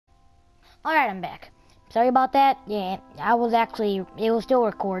Alright, I'm back. Sorry about that. Yeah, I was actually, it was still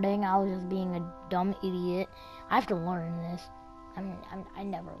recording. I was just being a dumb idiot. I have to learn this. I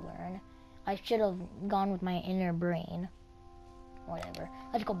never learn. I should have gone with my inner brain. Whatever.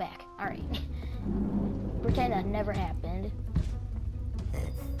 Let's go back. Alright. Pretend that never happened.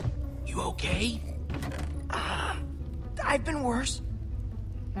 You okay? I've been worse.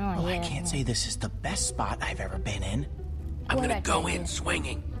 Oh, yeah. I can't say this is the best spot I've ever been in. I'm gonna go in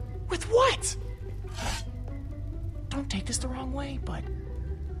swinging. With what? Don't take this the wrong way, but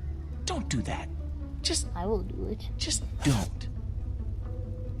don't do that. I will do it. Just don't.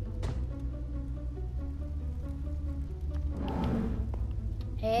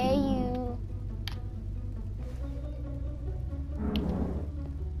 Hey, you.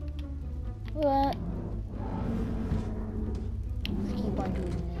 What? Let's keep on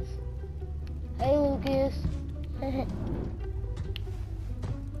doing this. Hey, Lucas.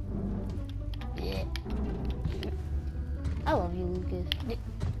 Yeah. I love you, Lucas.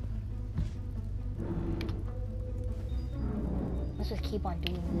 Let's just keep on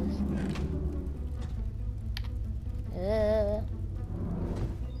doing this.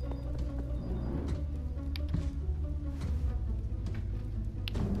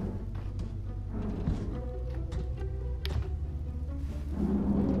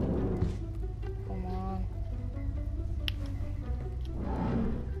 Come on.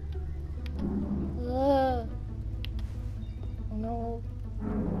 Oh no.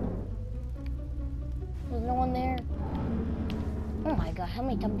 There's no one there. Oh my god, how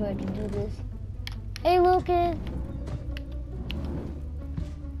many times do I have to do this? Hey, Lucas!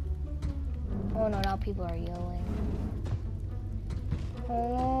 Oh no, now people are yelling. Oh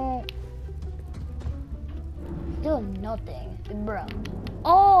no. Still nothing. Bro.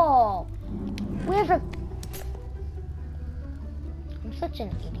 Oh! Where's a... I'm such an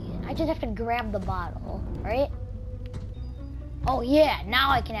idiot. I just have to grab the bottle, right? Oh yeah, now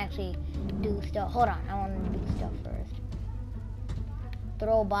I can actually do stuff. Hold on, I want to do stuff first.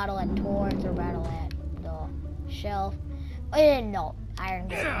 Throw a bottle at Torrance or bottle at the shelf. Oh, no, Iron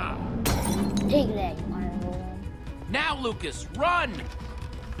Golem. Take that, you Iron Golem. Now, Lucas, run!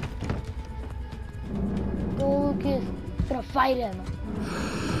 Go, Lucas. I'm gonna fight him.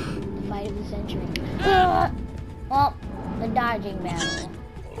 The fight of the century. Well, the dodging battle.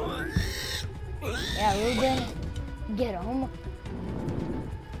 Yeah, Ruben, get him.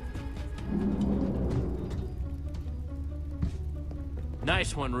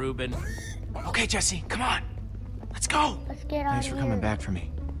 Nice one, Ruben. Okay, Jesse, come on. Let's go. Let's get out Thanks of for here. coming back for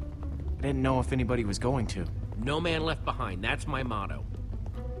me. I didn't know if anybody was going to. No man left behind. That's my motto.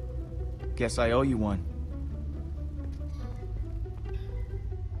 Guess I owe you one.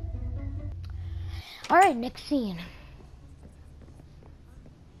 Alright, next scene.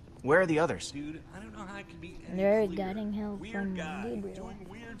 Where are the others? Dude, I don't know how I could be They're clearer. getting help Weird from guy, Gabriel. doing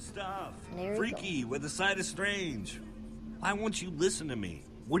weird stuff. There we Freaky with a side of strange. Why won't you listen to me?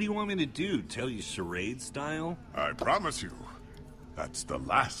 What do you want me to do? Tell you charade style? I promise you, that's the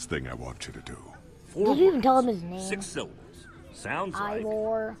last thing I want you to do. Four Did you even words, tell him his name? 6 syllables. Sounds like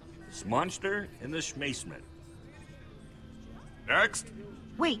IVOR. Smonster and the Schmasement. Next.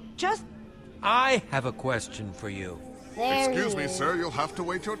 Wait, just... I have a question for you. There Excuse he me, is. sir, you'll have to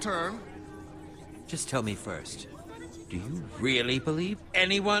wait your turn. Just tell me first. Do you really believe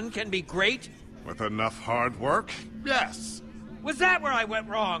anyone can be great? With enough hard work, yes. Was that where I went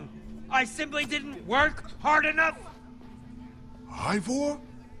wrong? I simply didn't work hard enough? Ivor?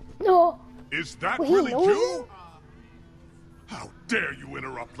 No. Is that Wait, he really knows you? him? How dare you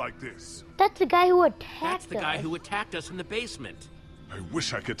interrupt like this? That's the guy who attacked That's the guy us. who attacked us in the basement. I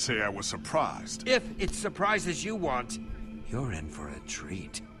wish I could say I was surprised. If it surprises you want, you're in for a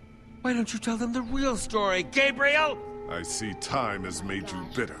treat. Why don't you tell them the real story, Gabriel? I see time has made you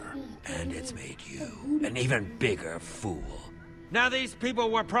bitter. And it's made you an even bigger fool. Now these people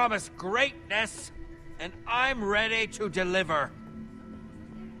were promised greatness, and I'm ready to deliver.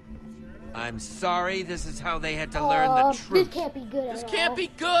 I'm sorry this is how they had to learn the This truth. can't be good This at can't all. be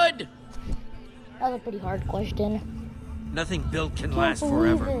good! That was a pretty hard question. Nothing built can Can't last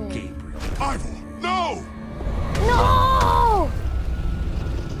believe forever, it. Gabriel. Ivor, no! No!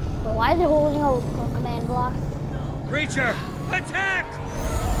 But why is it holding a command block? Creature, attack!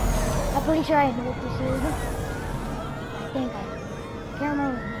 I'm pretty sure I know what this is. I think I can't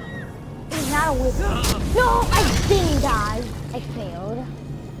remember. It's not a whip. No! I didn't die. I failed.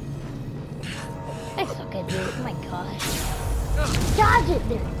 I suck at this. Oh my gosh. Dodge it!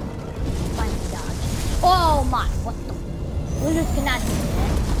 There. Finally dodge. Oh my, what the? Wizards cannot do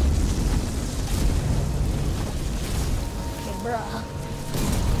that. Okay, bruh.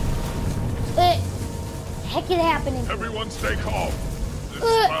 heck is happening? Everyone stay calm.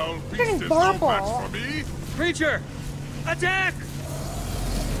 This foul beast turning is no purple. match for me. Creature! Attack!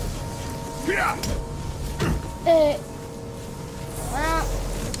 Yeah. Well,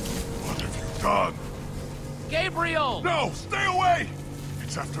 What have you done? Gabriel! No, stay away!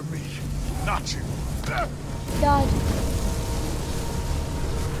 It's after me, not you. dodge.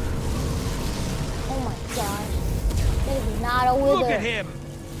 Oh my god. This is not a wither. Look at him!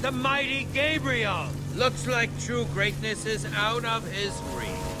 The mighty Gabriel! Looks like true greatness is out of his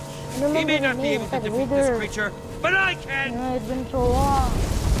reach. He may not be able to defeat this creature, but I can! It's been so long.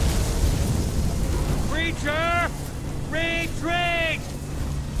 Creature! Retreat!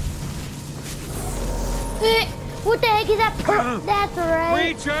 What the heck is that? That's right.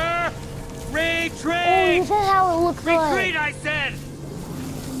 Creature! Oh, Retreat! this is how it looks Retreat, like. I said!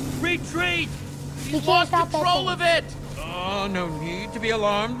 Retreat! You can't stop that Control thing. of it! Oh, no need to be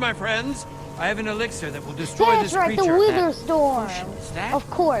alarmed, my friends. I have an elixir that will destroy That's this right, creature. the Wither That Storm. potion, is that? Of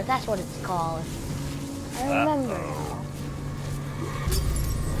course, that's what it's called. I remember.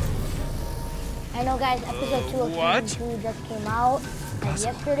 I know, guys, episode 2 of what? season 2 just came out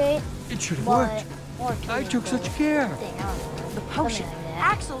yesterday. It should have But, worked. or I 2 took ago. such care. Thing, I don't know. The potion. Something like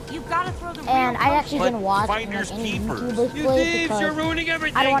that. Axel, you've got to throw the And real I actually potion. didn't watch finders like, any keepers. YouTubers You play thieves, because you're ruining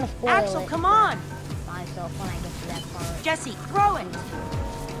everything. I don't want to spoil Axel, it come on. myself when I get to that part. Jesse, throw it.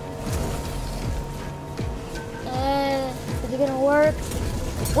 Is it gonna work?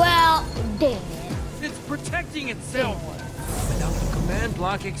 Well, dang it. It's protecting itself. Without the command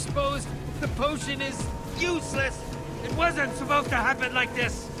block exposed, the potion is useless. It wasn't supposed to happen like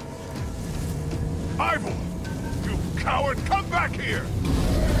this. Ivor! You coward, come back here!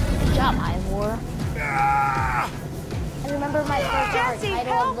 Good job, Ivor. Ah! I remember my first Jesse,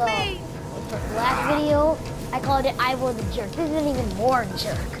 title help of me. the last video. I called it Ivor the Jerk. This isn't even more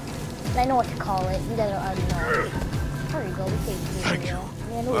jerk. But I know what to call it. You guys already know. There you go. We saved the Thank video.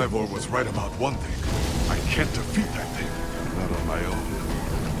 you. Yeah, no Ivor worries. was right about one thing. I can't defeat that thing. Not on my own.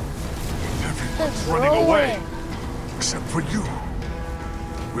 Everyone's Just running throw away. it. Except for you.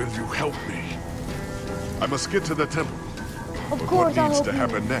 Will you help me? I must get to the temple. Of But course what I'll needs help to you.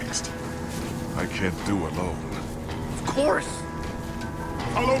 happen next? I can't do alone. Of course!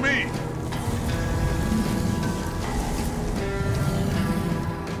 Follow me!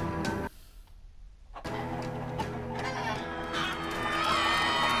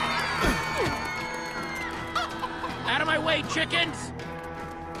 Out of my way, chickens!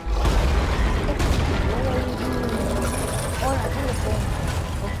 Oh, no, I think it's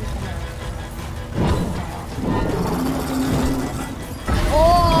going.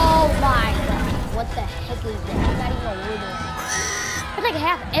 Oh my god. What the heck is that? It's not even a wither. It's like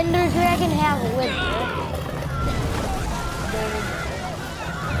half Ender Dragon, half wither.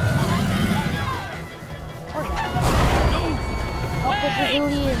 Help the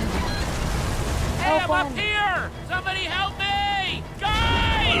civilians. Hey, Help I'm up him. here! Somebody help me! I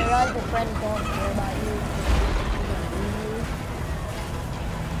Guys! realize your friends don't care about you.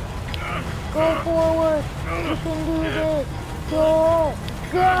 Go forward. You can do this. Go.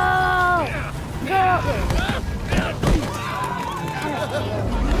 Go. Go.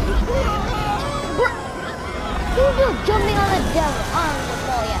 Who's just jumping on the devil? On the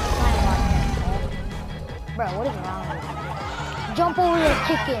ball, yeah. Fine, fine. Bro, what is wrong with you? Jump over the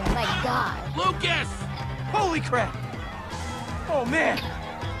chicken. My God. Lucas! Holy crap! Oh man!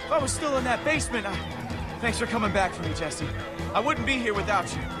 If I was still in that basement, thanks for coming back for me, Jesse. I wouldn't be here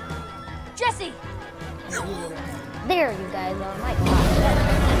without you. Jesse, There you guys are. My God.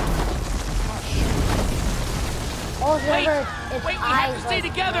 Oh, Wait, remember, it's wait, we have eyes to stay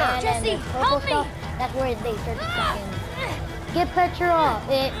like together. red and Jesse, the purple help me. stuff. That's where they start to fucking get Petra.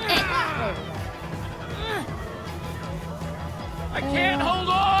 There we go. I can't hold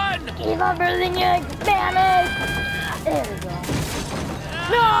on! Keep on breathing, you Spanish. There we go.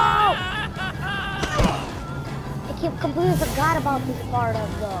 No! I completely forgot about this part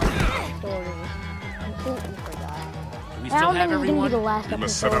of the story. Completely forgot. Do we I still don't have think it's gonna be the everyone? last You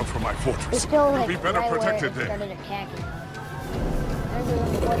must set episode. out for my It's fortress. still You'll like be better right protected where it there. started attacking. I don't know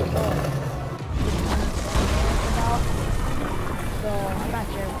what it's called. So I'm not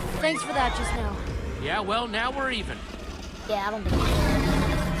sure. thanks for that just now. Yeah, well, now we're even. Yeah, I don't think so.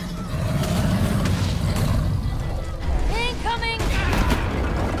 Incoming!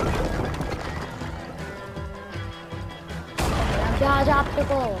 Dodge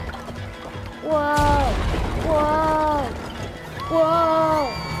obstacle. Whoa! Whoa! Whoa!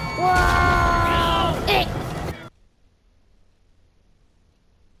 Whoa! Eh.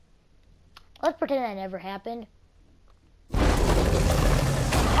 Let's pretend that never happened.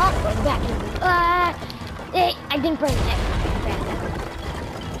 Oh, we're back. Hey, I didn't press X.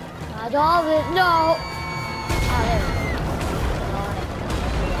 Not all of it. No. Oh, there we go.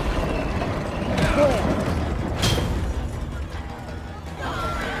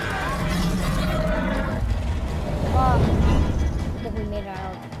 I think we made it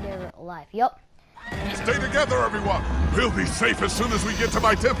out there alive. Yup. Stay together, everyone. We'll be safe as soon as we get to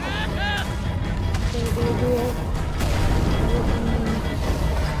my temple.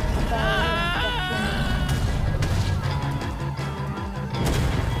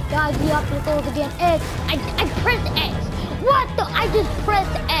 Guys, the obstacles again. X. I pressed X. What the? I just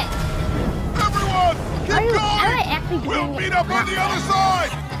pressed X. Everyone, keep going. Am I actually doing We'll meet up on the other side.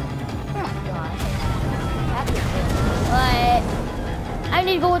 Oh my gosh. But I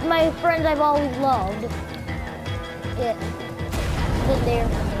need to go with my friends I've always loved. Yeah. Been there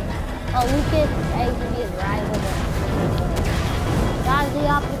for me. Oh, Lucas, I used to be his rival. Dodge the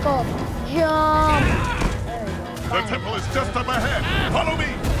obstacle. Jump. There we go. The temple is just up ahead. Follow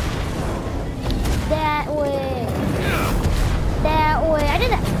me. That way. That way. I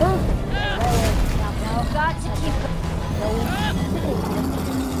did that perfect. Got to keep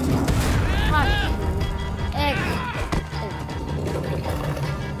X.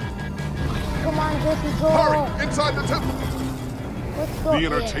 Come on, Jesse, go. Hurry, inside the temple. Let's go. The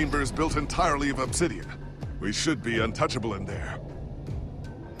inner chamber is built entirely of obsidian. We should be untouchable in there.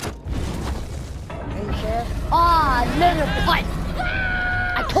 Are you sure? Ah, never what?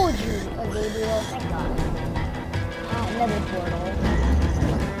 I told you, Gabriel. Thank God. Another portal.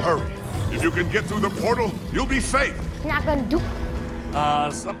 Hurry. If you can get through the portal, you'll be safe. It's not gonna do.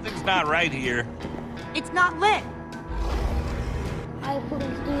 Something's not right here. It's not lit. I put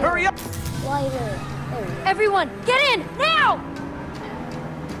in steel. Hurry up! Lighter. Oh. Everyone, get in now!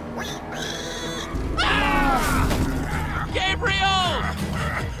 Gabriel!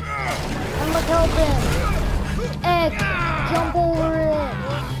 I'm gonna help him. X, jump over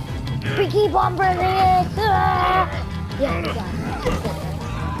it. We keep on pressing it. Ah! Yeah, we got it.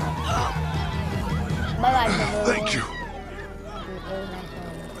 Bye-bye, Thank you.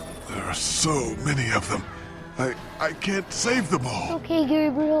 There are so many of them. I can't save them all. Okay,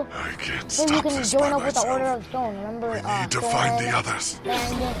 Gabriel. I can't Maybe you stop can this join by up with the Order myself. of Stone. Remember? We need to find the others.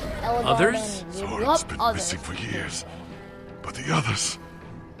 Others? Soren's been missing for years. But the others,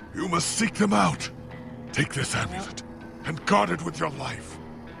 you must seek them out. Take this amulet and guard it with your life.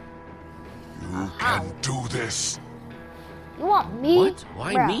 You can do this. You want me? What?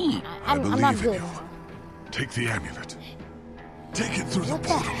 Why Bruh, me? I I'm not believe in good. you. Take the amulet. Take it through the What the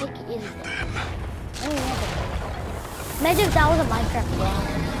portal. heck is And that? then I don't know. Imagine if that was a Minecraft game.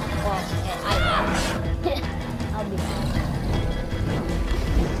 Well, I'll be fine.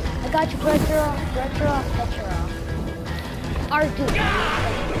 I got you, Petra. R2.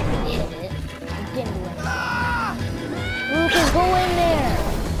 Hit it. Didn't do it. Lucas, go in there.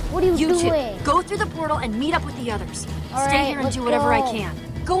 What are you You doing? two, go through the portal and meet up with the others. All Stay right, here and let's do whatever I go. can.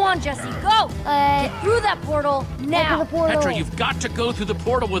 Go on, Jesse, go! Get through that portal Go to now! the portal. Petra, you've got to go through the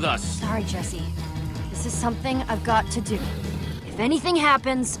portal with us. Sorry, Jesse. This is something I've got to do. If anything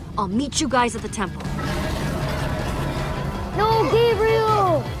happens, I'll meet you guys at the temple. No,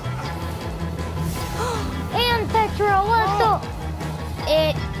 Gabriel! And Petra, what the?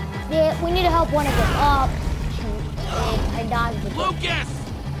 We need to help one of them. Oh, shoot. I dodged it. Lucas!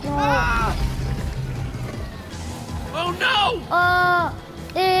 No. Oh no!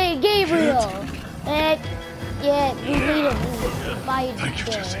 Gabriel. Yeah, we need him. thank you,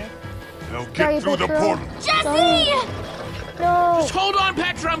 Jesse. Now Sorry, get through the Petra. portal. Jesse! No, Just hold on,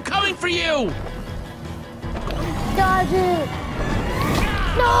 Petra, I'm coming for you! dodge it.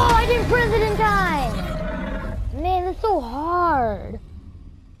 No, I didn't press it in time. Man, that's so hard.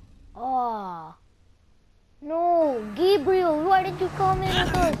 Oh. No, Gabriel, why did you come in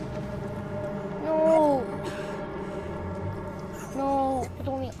with us? No. No, it's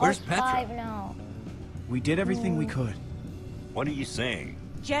only Where's us Petra? 5 now. We did everything we could. What are you saying?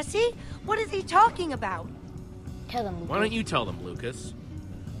 Jesse? What is he talking about? Tell them. Why don't you tell them, Lucas?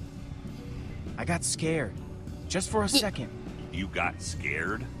 I got scared. Just for a second. You got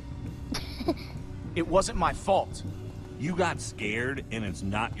scared? It wasn't my fault. You got scared and it's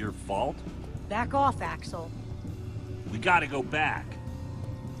not your fault? Back off, Axel. We gotta go back.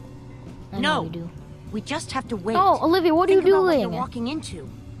 I know No. we do. We just have to wait. Oh, Olivia, what are you Think about what doing? you're walking into.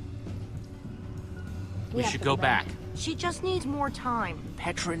 We have should to go back. She just needs more time.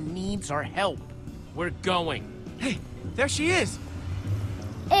 Petra needs our help. We're going. Hey, there she is.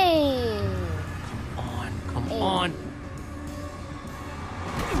 Hey! Come on.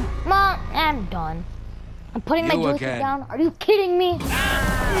 Mom, I'm done. I'm putting my You joystick again. down. Are you kidding me?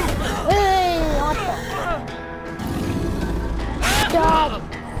 Hey, what the?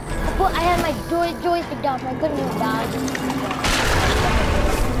 I had my joystick down, so I couldn't even dodge.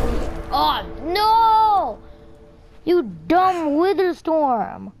 Oh no! You dumb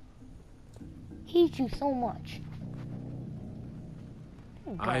Witherstorm! Hate you so much.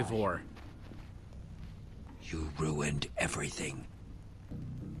 Oh, Ivor. You ruined everything.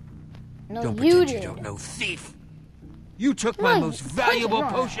 No, Don't you pretend did. you don't know, thief. You took my most valuable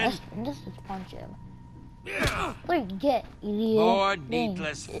potion. This is punch him. What do you get, idiot? More Dang.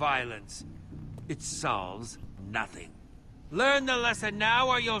 needless violence. It solves nothing. Learn the lesson now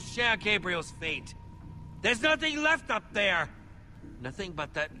or you'll share Gabriel's fate. There's nothing left up there. Nothing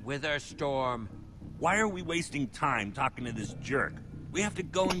but that wither storm. Why are we wasting time talking to this jerk? We have to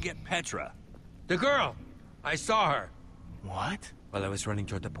go and get Petra. The girl. I saw her. What? While I was running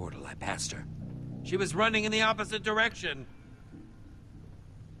toward the portal, I passed her. She was running in the opposite direction.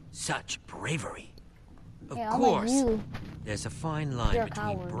 Such bravery. Of Yeah, unlike course. you. There's a fine line You're a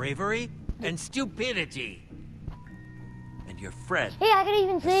between coward. bravery and stupidity. And your friend. Hey, I could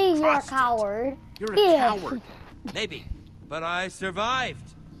even say you're a crossed it. coward. You're a Yeah. coward. Maybe. But I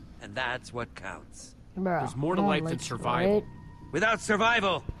survived. And that's what counts. Bro, There's more to no life one than likes survival. it. Without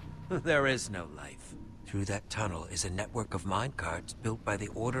survival, there is no life. Through that tunnel is a network of minecarts built by the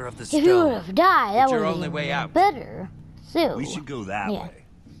Order of the If you would Stone. have died, that It's your would only have way been out. better. So, We should go that yeah. way.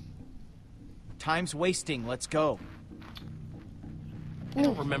 Time's wasting. Let's go. I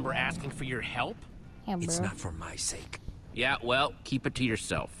don't remember asking for your help. Yeah, bro. It's not for my sake. Yeah, well, keep it to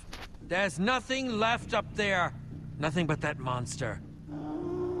yourself. There's nothing left up there. Nothing but that monster.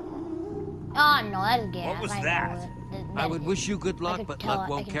 Oh no, that is gas. What was I know that? it. I would wish you good I luck, could but tell- luck I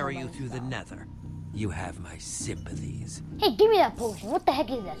won't can carry tell you by through the himself. nether. You have my sympathies. Hey, give me that potion. What the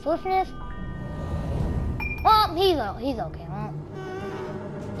heck is that? Swiftness? Well, he's okay. Well,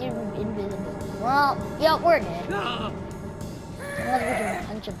 invisible. Well, yeah, we're dead. Unless we can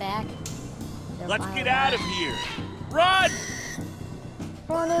punch it back. They're Let's fine. get out of here. Run!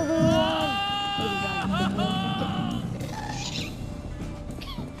 Run, everyone!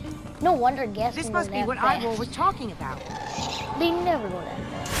 No wonder gas This can must go be that what fast. IVOR was talking about. They never go that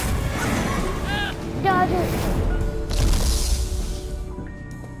fast. Dodge it!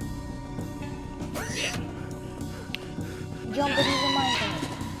 Jump it, he's a mine cannon.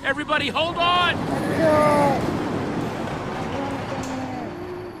 Everybody, hold on! Go!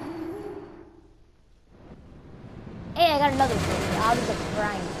 Hey, I got another trophy. I'll do the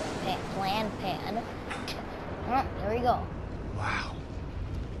frying pan. Oh, there we go. Wow.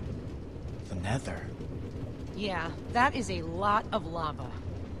 The Nether. Yeah, that is a lot of lava.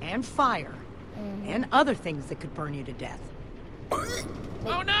 And fire. And other things that could burn you to death.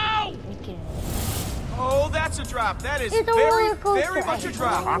 Oh no! You kidding me? Oh, that's a drop. That is It's a very, roller coaster. very much a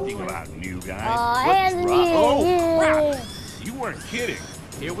drop. Talking about new guys. Hands in the air, Oh, yeah. crap! You weren't kidding.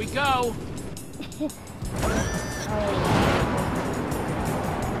 Here we go.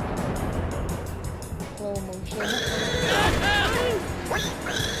 Slow motion.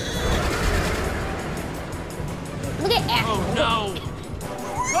 Look at Axel. Oh no!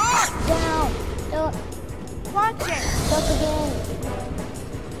 Down. Duck. Watch it! Duck again.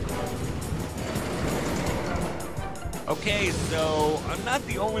 Okay, so I'm not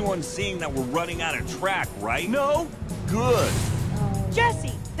the only one seeing that we're running out of track, right? No? Good.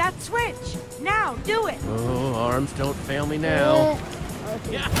 Jesse, that switch! Now, do it! Oh, arms don't fail me now. Wow.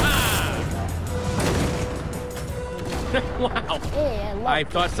 Yeah, I I love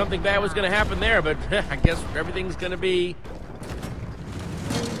thought something bad was gonna happen there, but I guess everything's gonna be...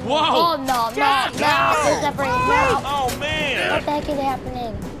 Whoa! Oh no, no. It's separated. No. Oh, What man! the heck is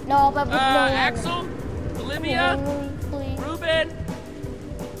happening? No, but no. Axel? Olivia? Please. Ruben?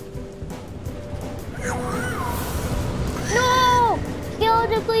 No!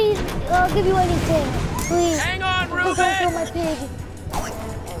 Skeleton, please. I'll give you anything. Please. Hang on, Please don't kill Ruben! my pig.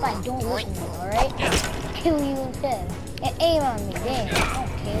 Fine, don't listen to me, alright? Kill you instead. And aim on me, damn.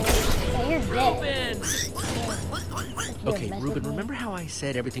 Okay. Yeah, you're dead. Ruben! Okay, Ruben, remember how I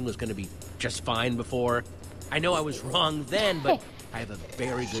said everything was gonna be just fine before? I know I was wrong then, but I have a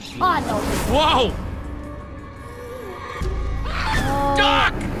very good feeling. Oh, no. Whoa! Oh.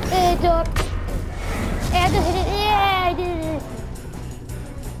 Duck! Hey, duck. Hey, I just hit it. Yeah, I did it.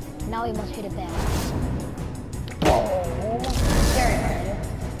 Now we must hit it back. Boom.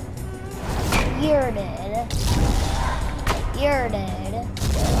 You're dead. You're dead.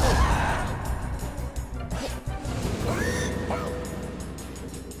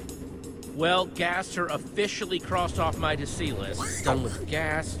 Well, gas are officially crossed off my to see list. Done with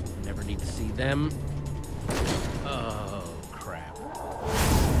gas. Never need to see them. Oh, crap.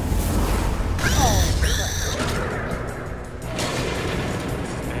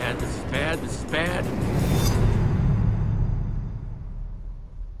 Man, this is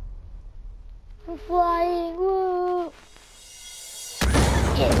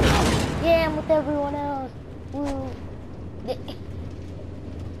Yeah, I'm with everyone else. Woo.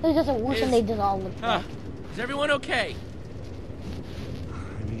 There's just a whoosh and they just all look back. Is everyone okay?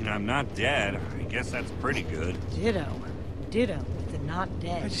 I mean, I'm not dead. I guess that's pretty good. Ditto. Ditto. The not I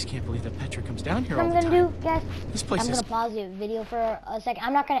dead. just can't believe that Petra comes down here What all I'm the gonna time. do, guys, This place I'm is... gonna pause the video for a second.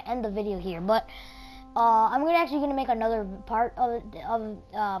 I'm not gonna end the video here, but I'm gonna make another part of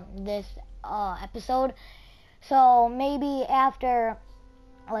this episode. So maybe after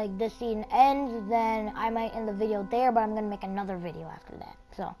like this scene ends, then I might end the video there. But I'm gonna make another video after that.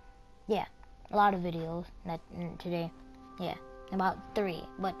 So yeah, a lot of videos today. Yeah, about 3,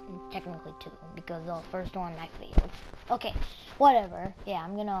 but technically 2 because the first one I failed. Okay, whatever. Yeah,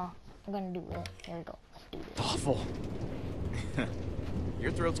 I'm gonna do it. Here we go. Let's do this. Awful.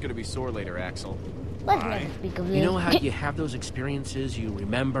 Your throat's gonna be sore later, Axel. Let's never speak of this. You know how you have those experiences you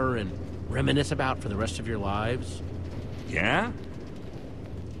remember and reminisce about for the rest of your lives? Yeah?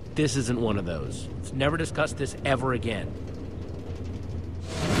 This isn't one of those. Let's never discuss this ever again.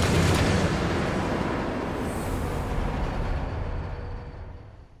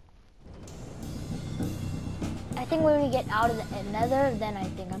 I think when we get out of the nether, then I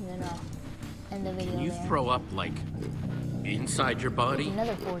think I'm gonna end the video Can you there. throw up, like, inside your body?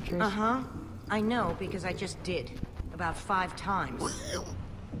 Another fortress. Uh-huh. I know, because I just did. About 5 times.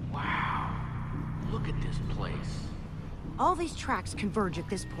 Wow. Look at this place. All these tracks converge at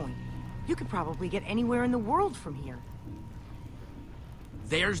this point. You could probably get anywhere in the world from here.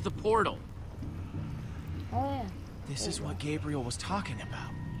 There's the portal. Oh yeah. This is what Gabriel was talking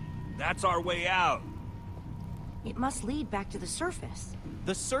about. That's our way out. It must lead back to the surface.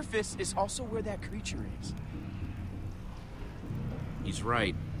 The surface is also where that creature is. He's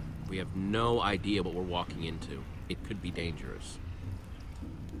right. We have no idea what we're walking into. It could be dangerous.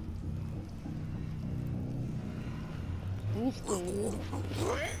 You scared?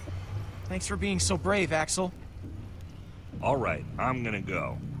 Thanks for being so brave, Axel. All right, I'm gonna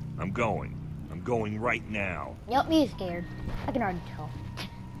go. I'm going. I'm going right now. Yep, he's scared. I can already tell.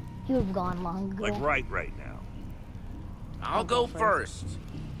 He would have gone long ago. Like right now. I'll go first.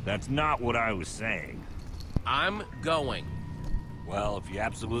 That's not what I was saying. I'm going. Well, if you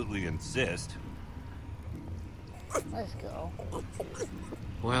absolutely insist. Let's go.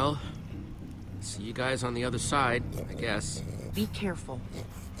 Well, see you guys on the other side, I guess. Be careful.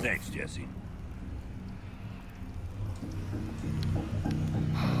 Thanks, Jesse.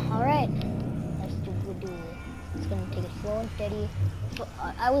 Alright. Let's do it. It's gonna take it slow and steady.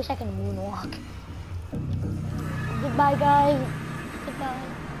 I wish I could moonwalk. Goodbye, guys. Goodbye.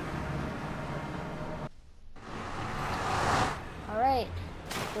 Alright.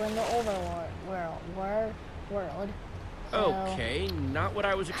 We're in the overworld. world. So, Okay, not what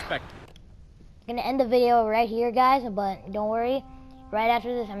I was expecting. I'm gonna end the video right here, guys, but don't worry. Right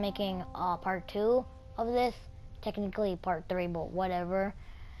after this, I'm making part 2 of this. Technically part 3, but whatever.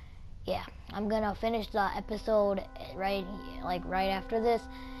 Yeah, I'm gonna finish the episode right after this.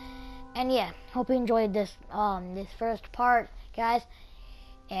 And yeah, hope you enjoyed this this first part, guys.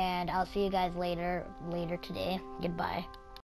 And I'll see you guys later today. Goodbye.